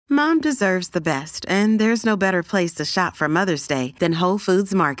Mom deserves the best, and there's no better place to shop for Mother's Day than Whole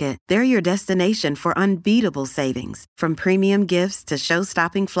Foods Market. They're your destination for unbeatable savings, from premium gifts to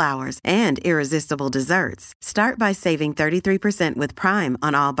show-stopping flowers and irresistible desserts. Start by saving 33% with Prime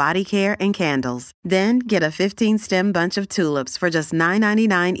on all body care and candles. Then get a 15-stem bunch of tulips for just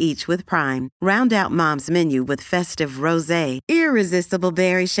 $9.99 each with Prime. Round out Mom's menu with festive rosé, irresistible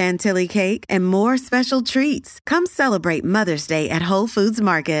berry chantilly cake, and more special treats. Come celebrate Mother's Day at Whole Foods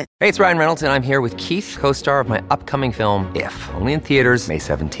Market. Hey, it's Ryan Reynolds, and I'm here with Keith, co-star of my upcoming film, If, only in theaters May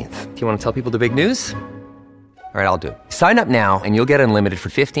 17th. Do you want to tell people the big news? All right, I'll do it. Sign up now and you'll get unlimited for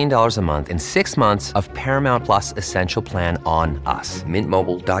 $15 a month and 6 months of Paramount Plus Essential Plan on us.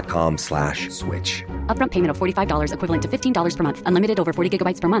 MintMobile.com/switch. Upfront payment of $45 equivalent to $15 per month. Unlimited over 40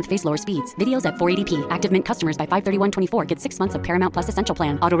 gigabytes per month. Face lower speeds. Videos at 480p. Active Mint customers by 531.24 get 6 months of Paramount Plus Essential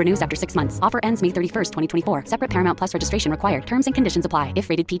Plan. Auto renews after 6 months. Offer ends May 31st, 2024. Separate Paramount Plus registration required. Terms and conditions apply if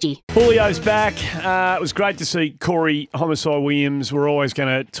rated PG. Julio's back. It was great to see Corey Homicide Williams. We're always going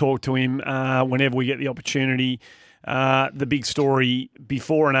to talk to him whenever we get the opportunity. The big story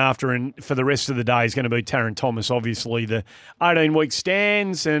before and after and for the rest of the day is going to be Taron Thomas. Obviously, the 18-week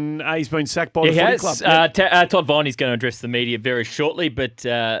stands, and he's been sacked by the footy club. Todd Viney's going to address the media very shortly, but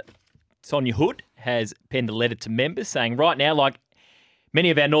Sonya Hood has penned a letter to members saying, right now, like many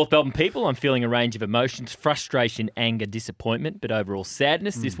of our North Melbourne people, I'm feeling a range of emotions, frustration, anger, disappointment, but overall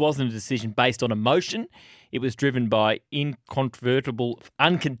sadness. This wasn't a decision based on emotion. It was driven by incontrovertible,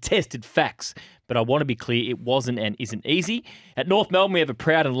 uncontested facts. But I want to be clear, it wasn't and isn't easy. At North Melbourne, we have a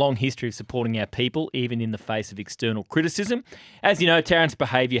proud and long history of supporting our people, even in the face of external criticism. As you know, Taron's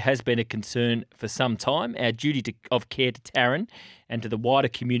behaviour has been a concern for some time. Our duty of care to Taron and to the wider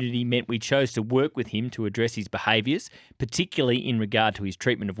community meant we chose to work with him to address his behaviours, particularly in regard to his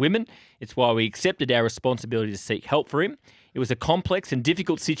treatment of women. It's why we accepted our responsibility to seek help for him. It was a complex and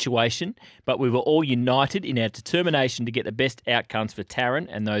difficult situation, but we were all united in our determination to get the best outcomes for Taron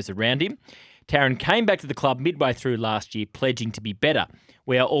and those around him. Taron came back to the club midway through last year, pledging to be better.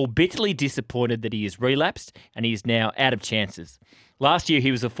 We are all bitterly disappointed that he has relapsed and he is now out of chances. Last year,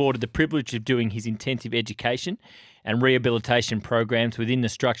 he was afforded the privilege of doing his intensive education and rehabilitation programs within the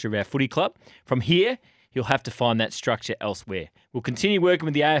structure of our footy club. From here, he'll have to find that structure elsewhere. We'll continue working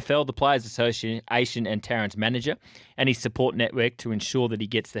with the AFL, the Players Association and Taron's manager and his support network to ensure that he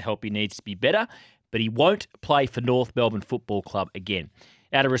gets the help he needs to be better, but he won't play for North Melbourne Football Club again.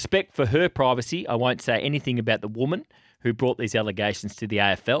 Out of respect for her privacy, I won't say anything about the woman who brought these allegations to the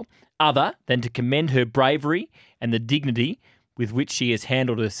AFL, other than to commend her bravery and the dignity with which she has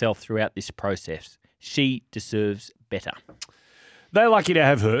handled herself throughout this process. She deserves better. They're lucky to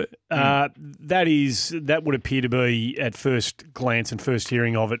have her. That would appear to be, at first glance and first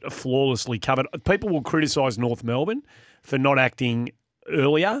hearing of it, flawlessly covered. People will criticise North Melbourne for not acting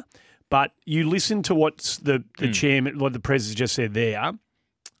earlier, but you listen to what the chairman, what the president just said there,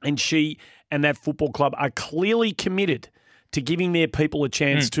 and she and that football club are clearly committed to giving their people a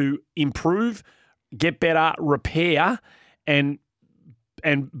chance to improve, get better, repair, and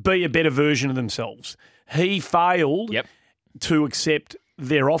be a better version of themselves. He failed to accept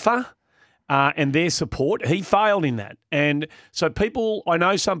their offer and their support. He failed in that. And so I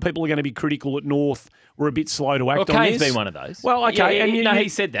know some people are going to be critical at North. We're a bit slow to act on this. Kane's been one of those. Well, okay. Yeah, he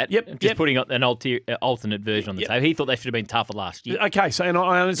said that. Just putting up an alternate version on the table. He thought they should have been tougher last year. Okay, so and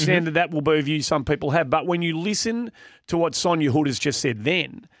I understand that will be a view some people have. But when you listen to what Sonya Hood has just said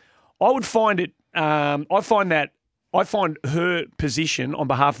then, I would find it, I find her position on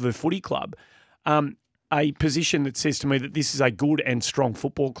behalf of her footy club a position that says to me that this is a good and strong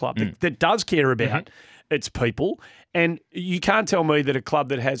football club that does care about its people. And you can't tell me that a club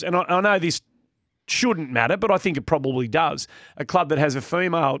that has, and I know this shouldn't matter, but I think it probably does, a club that has a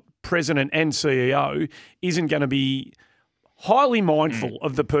female president and CEO isn't going to be highly mindful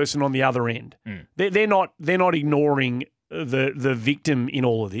of the person on the other end. They're not ignoring the victim in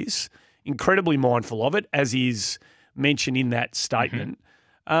all of this. Incredibly mindful of it, as is mentioned in that statement.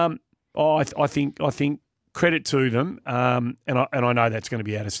 I think credit to them, and I know that's going to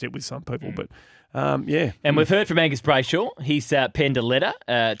be out of step with some people, but yeah. And we've heard from Angus Brayshaw. He's penned a letter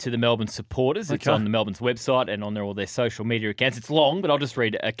to the Melbourne supporters. It's on the Melbourne's website and on all their social media accounts. It's long, but I'll just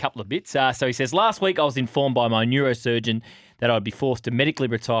read a couple of bits. So he says, last week I was informed by my neurosurgeon that I'd be forced to medically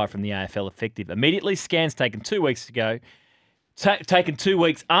retire from the AFL effective immediately. Scans taken 2 weeks ago. Taken 2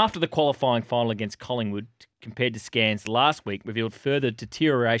 weeks after the qualifying final against Collingwood, compared to scans last week, revealed further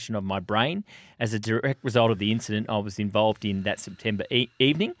deterioration of my brain as a direct result of the incident I was involved in that September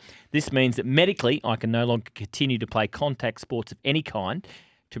evening. This means that medically I can no longer continue to play contact sports of any kind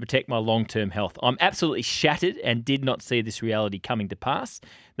to protect my long-term health. I'm absolutely shattered and did not see this reality coming to pass.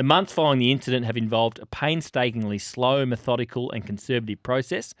 The months following the incident have involved a painstakingly slow, methodical and conservative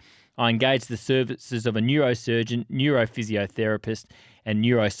process. I engaged the services of a neurosurgeon, neurophysiotherapist and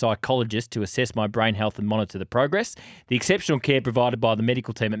neuropsychologist to assess my brain health and monitor the progress. The exceptional care provided by the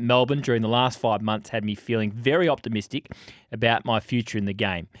medical team at Melbourne during the last 5 months had me feeling very optimistic about my future in the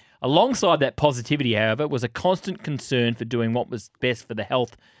game. Alongside that positivity, however, was a constant concern for doing what was best for the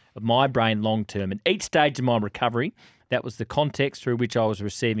health of my brain long term. And each stage of my recovery, that was the context through which I was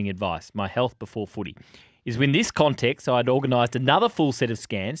receiving advice, my health before footy. Is in this context, I had organised another full set of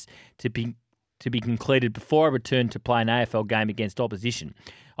scans to be concluded before I returned to play an AFL game against opposition.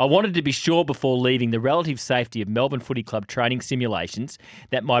 I wanted to be sure before leaving the relative safety of Melbourne Footy Club training simulations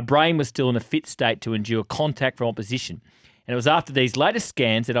that my brain was still in a fit state to endure contact from opposition. And it was after these latest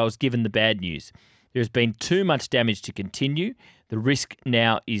scans that I was given the bad news. There has been too much damage to continue. The risk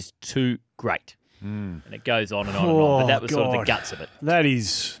now is too great. And it goes on and on and on. But that was sort of the guts of it. That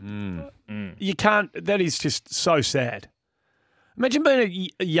is... You can't... That is just so sad. Imagine being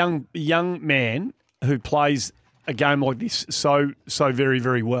a young man who plays a game like this so very,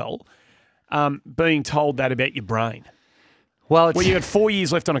 very well, being told that about your brain. Well, you got 4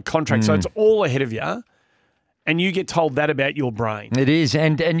 years left on a contract, so it's all ahead of you, and you get told that about your brain. It is,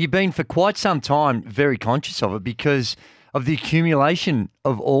 and you've been for quite some time very conscious of it because of the accumulation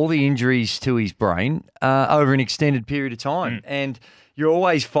of all the injuries to his brain over an extended period of time. And you're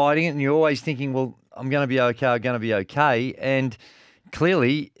always fighting it and you're always thinking, well, I'm going to be okay. And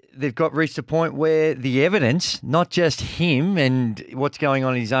clearly they've reached a point where the evidence, not just him and what's going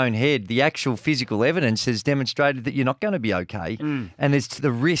on in his own head, the actual physical evidence has demonstrated that you're not going to be okay. And it's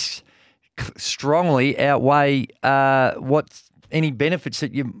the risks strongly outweigh any benefits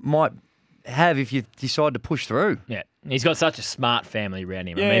that you might have if you decide to push through. Yeah. He's got such a smart family around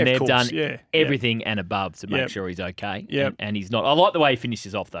him. Yeah, I mean, they've course. done everything and above to make sure he's okay. Yeah. And he's not. I like the way he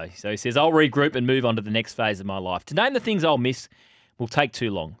finishes off, though. So he says, I'll regroup and move on to the next phase of my life. To name the things I'll miss will take too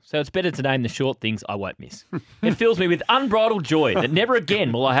long. So it's better to name the short things I won't miss. It fills me with unbridled joy that never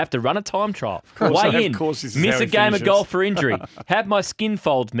again will I have to run a time trial, weigh in, miss a game of golf for injury, have my skin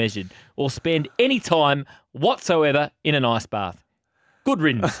folds measured, or spend any time whatsoever in an ice bath. Good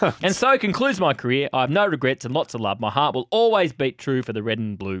riddance. And so concludes my career. I have no regrets and lots of love. My heart will always beat true for the red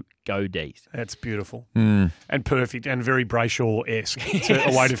and blue. Go D's. That's beautiful and perfect and very Brayshaw-esque. It's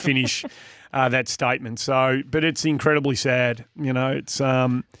a way to finish that statement. So, but it's incredibly sad. You know, it's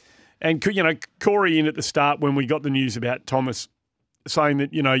and you know, Corey in at the start when we got the news about Thomas saying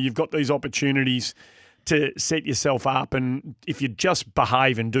that, you know, you've got these opportunities to set yourself up, and if you just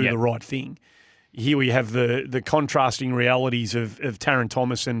behave and do the right thing. Here we have the contrasting realities of Taron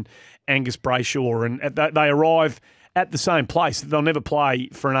Thomas and Angus Brayshaw, and they arrive at the same place. They'll never play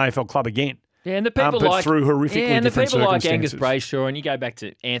for an AFL club again. Yeah, and the people but through horrifically different people like circumstances. Angus Brayshaw, and you go back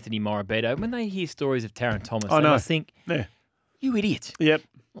to Anthony Morabito, when they hear stories of Taron Thomas, I know. they think, you idiot. Yep.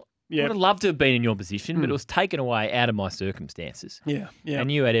 I would have loved to have been in your position, but it was taken away out of my circumstances. Yeah. And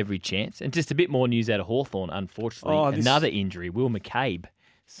you had every chance. And just a bit more news out of Hawthorn, unfortunately. Another injury, Will McCabe,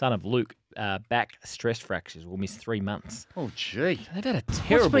 son of Luke, back stress fractures, will miss 3 months. Oh, gee. They've had a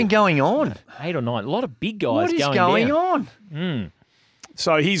terrible... What's been going on? 8 or 9. A lot of big guys What is going on?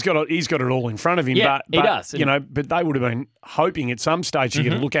 So he's got it all in front of him. Yeah, but he does. You know, but they would have been hoping at some stage to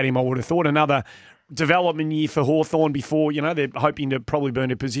get a look at him. I would have thought another development year for Hawthorn before, you know, they're hoping to probably be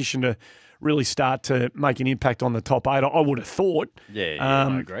in a position to really start to make an impact on the top 8. I would have thought. Yeah,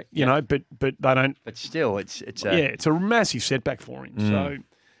 I agree. You know, but they don't. But still, it's it's a massive setback for him. So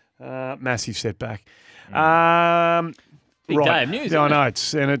massive setback. Big day of news. Yeah, I know.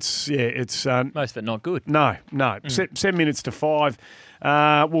 It's most of it not good. No. 7 minutes to 5.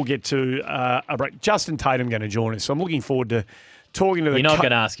 We'll get to a break. Justin Tatum going to join us. So I'm looking forward to talking to the. You're not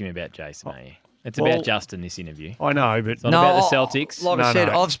going to ask him about Jason, are you? It's about Justin, this interview. I know, but it's not about the Celtics. Like I said,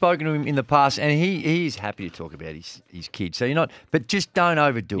 I've spoken to him in the past, and he is happy to talk about his kids. So you're not, but just don't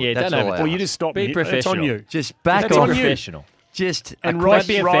overdo it. That's all. Well, you just stop. Be professional. It's on you. Just back That's off. on you. Professional. Just don't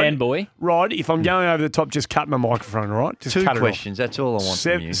be a fanboy. Rod, if I'm going over the top, just cut my microphone, all right? Just two cut questions. That's all I want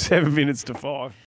from you. 7 minutes to 5.